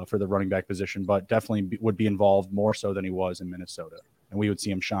for the running back position, but definitely would be involved more so than he was in Minnesota, and we would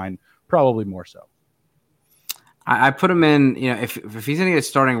see him shine probably more so. I put him in, if he's going to get a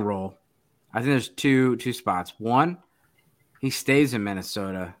starting role, I think there's two spots. One, he stays in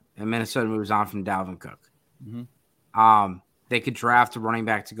Minnesota, and Minnesota moves on from Dalvin Cook. Mm-hmm. They could draft a running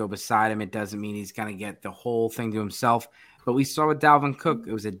back to go beside him. It doesn't mean he's going to get the whole thing to himself. But we saw with Dalvin Cook,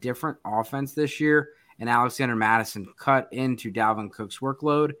 it was a different offense this year, and Alexander Mattison cut into Dalvin Cook's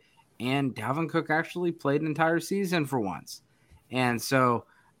workload, and Dalvin Cook actually played an entire season for once. And so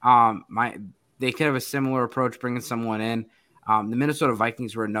they could have a similar approach bringing someone in. The Minnesota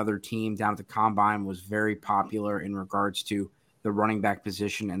Vikings were another team down at the Combine, was very popular in regards to the running back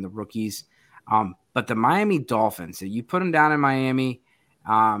position and the rookies. But the Miami Dolphins, you put him down in Miami,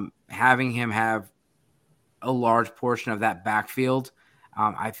 having him have a large portion of that backfield,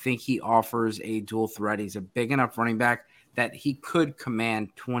 I think he offers a dual threat. He's a big enough running back that he could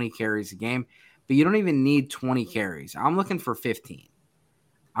command 20 carries a game, but you don't even need 20 carries. I'm looking for 15.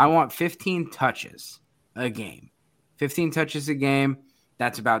 I want 15 touches a game. 15 touches a game,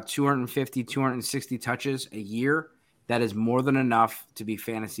 that's about 250, 260 touches a year. That is more than enough to be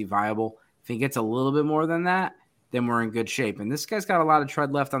fantasy viable. If he gets a little bit more than that, then we're in good shape. And this guy's got a lot of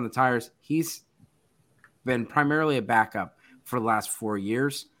tread left on the tires. He's been primarily a backup for the last 4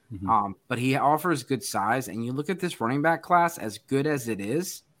 years, but he offers good size. And you look at this running back class, as good as it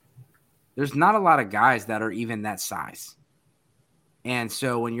is, there's not a lot of guys that are even that size. And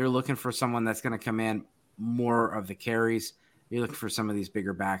so when you're looking for someone that's going to come in more of the carries, you're looking for some of these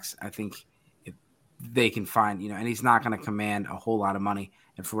bigger backs. I think if they can find, and he's not going to command a whole lot of money.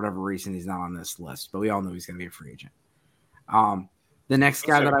 And for whatever reason, he's not on this list, but we all know he's going to be a free agent. The next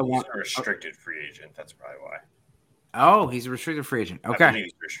guy that I want, he's a restricted free agent. That's probably why. Oh, he's a restricted free agent. Okay, I believe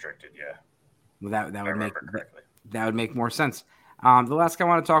he's restricted. Yeah. Well, that would make more sense. The last guy I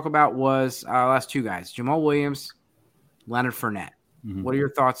want to talk about was last two guys: Jamal Williams, Leonard Fournette. Mm-hmm. What are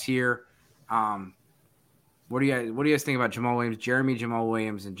your thoughts here? What do you guys think about Jamal Williams, Jamal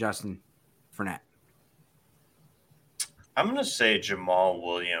Williams, and Justin Fournette? I'm going to say Jamal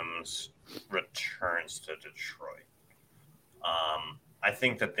Williams returns to Detroit. I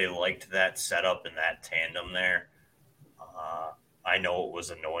think that they liked that setup and that tandem there. I know it was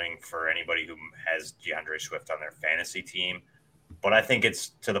annoying for anybody who has DeAndre Swift on their fantasy team, but I think it's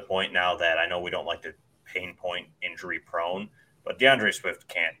to the point now that I know we don't like to pain point injury prone, but DeAndre Swift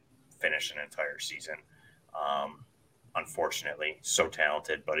can't finish an entire season. Unfortunately, so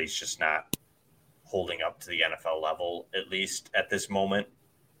talented, but he's just not holding up to the NFL level, at least at this moment.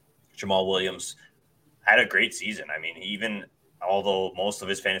 Jamal Williams had a great season. I mean, although most of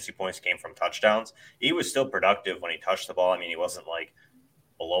his fantasy points came from touchdowns, he was still productive when he touched the ball. I mean, he wasn't like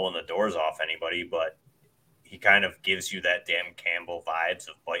blowing the doors off anybody, but he kind of gives you that Dan Campbell vibes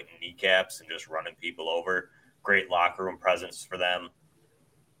of biting kneecaps and just running people over. Great locker room presence for them.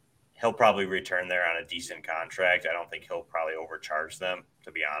 He'll probably return there on a decent contract. I don't think he'll probably overcharge them,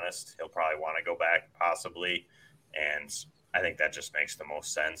 to be honest. He'll probably want to go back possibly, and I think that just makes the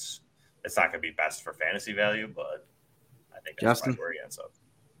most sense. It's not going to be best for fantasy value, but I think that's probably where he ends up.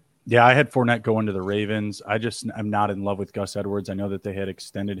 Yeah, I had Fournette going to the Ravens. I'm not in love with Gus Edwards. I know that they had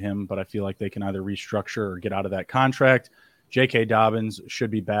extended him, but I feel like they can either restructure or get out of that contract. J.K. Dobbins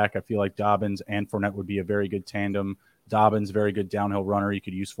should be back. I feel like Dobbins and Fournette would be a very good tandem. Dobbins, very good downhill runner. You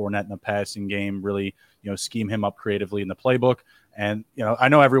could use Fournette in the passing game, really, scheme him up creatively in the playbook. And, I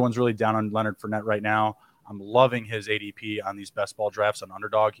know everyone's really down on Leonard Fournette right now. I'm loving his ADP on these best ball drafts on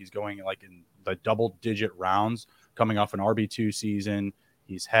Underdog. He's going like in the double-digit rounds coming off an RB2 season.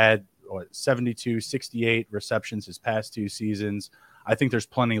 He's had 72, 68 receptions his past 2 seasons. I think there's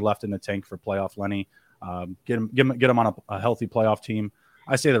plenty left in the tank for playoff Lenny. Get him on a healthy playoff team.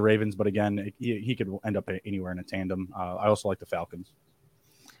 I say the Ravens, but again, he could end up anywhere in a tandem. I also like the Falcons.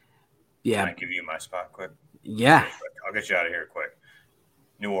 Yeah. Can I give you my spot quick? Yeah. I'll get you out of here quick.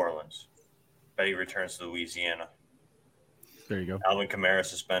 New Orleans. Bet he returns to Louisiana. There you go. Alvin Kamara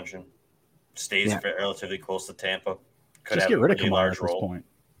suspension. Stays relatively close to Tampa. Could just get rid of Kamara at this point.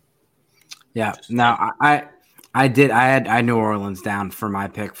 Yeah. Now, I had New Orleans down for my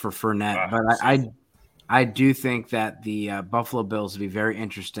pick for Fournette, but I do think that the Buffalo Bills would be very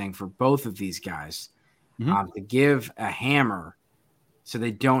interesting for both of these guys to give a hammer so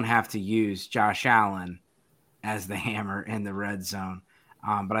they don't have to use Josh Allen as the hammer in the red zone.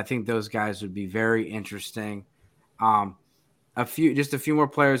 But I think those guys would be very interesting. A few more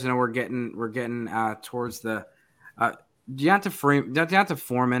players, and we're getting towards the Deonta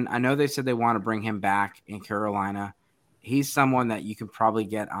Foreman. I know they said they want to bring him back in Carolina. He's someone that you could probably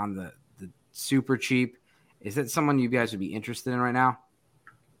get on the super cheap. Is that someone you guys would be interested in right now?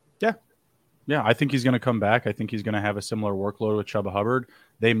 Yeah, I think he's going to come back. I think he's going to have a similar workload with Chuba Hubbard.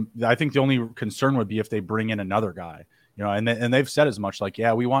 I think the only concern would be if they bring in another guy, and they've said as much. Like,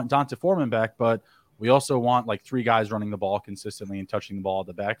 yeah, we want Deonta Foreman back, but We also want like 3 guys running the ball consistently and touching the ball at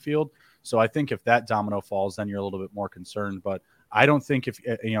the backfield. So I think if that domino falls, then you're a little bit more concerned. But I don't think if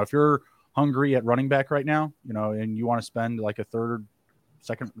you're hungry at running back right now, and you want to spend like a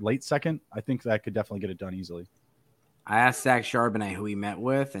late second, I think that could definitely get it done easily. I asked Zach Charbonnet who he met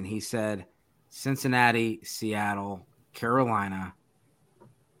with, and he said Cincinnati, Seattle, Carolina,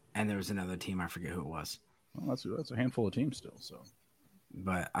 and there was another team. I forget who it was. Well, that's a handful of teams still. So,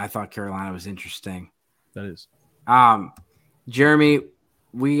 but I thought Carolina was interesting. That is. Jeremy,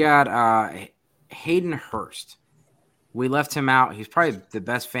 we got Hayden Hurst. We left him out. He's probably the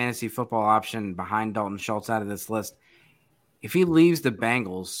best fantasy football option behind Dalton Schultz out of this list. If he leaves the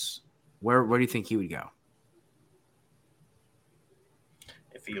Bengals, where do you think he would go?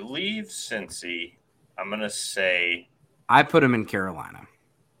 If he leaves Cincy, I'm going to say... I put him in Carolina.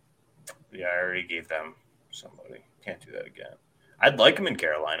 Yeah, I already gave them somebody. Can't do that again. I'd like him in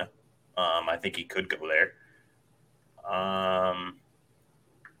Carolina. I think he could go there. I'm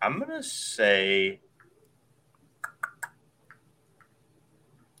going to say...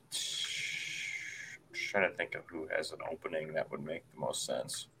 Trying to think of who has an opening that would make the most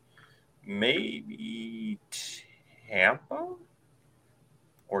sense. Maybe Tampa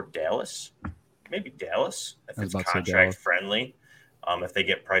or Dallas. Maybe Dallas if it's contract friendly. If they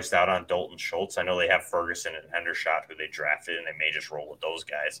get priced out on Dalton Schultz, I know they have Ferguson and Hendershot who they drafted, and they may just roll with those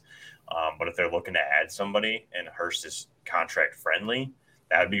guys. But if they're looking to add somebody and Hurst is contract friendly,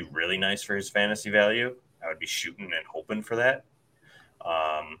 that would be really nice for his fantasy value. I would be shooting and hoping for that.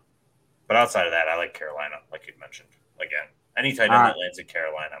 But outside of that, I like Carolina, like you mentioned. Again, any tight end that lands in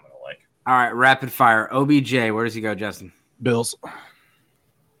Carolina, I'm going to like. All right, rapid fire. OBJ, where does he go, Justin? Bills.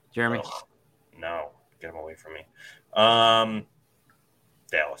 Jeremy? Ugh, no, get him away from me.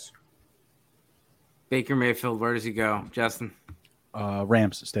 Dallas. Baker Mayfield, where does he go, Justin?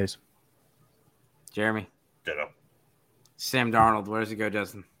 Rams stays. Jeremy? Ditto. Sam Darnold, where does he go,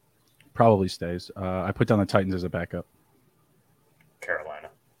 Justin? Probably stays. I put down the Titans as a backup. Carolina.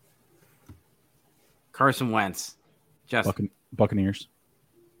 Carson Wentz. Justin. Buccaneers.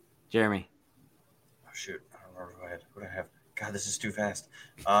 Jeremy. Oh, shoot. I don't remember what I have. God, this is too fast.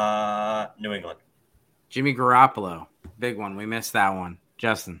 New England. Jimmy Garoppolo. Big one. We missed that one.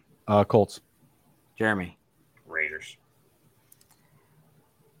 Justin. Colts. Jeremy. Raiders.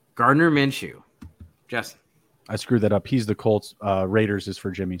 Gardner Minshew. Justin. I screwed that up. He's the Colts. Raiders is for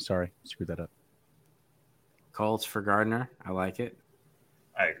Jimmy. Sorry. Screwed that up. Colts for Gardner. I like it.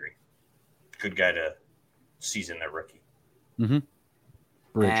 I agree. Good guy to season their rookie.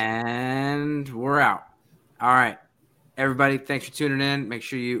 Mm-hmm. And we're out. All right. Everybody, thanks for tuning in. Make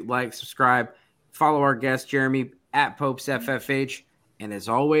sure you like, subscribe, follow our guest, Jeremy, at Popes FFH. And as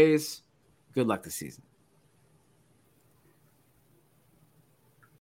always, good luck this season.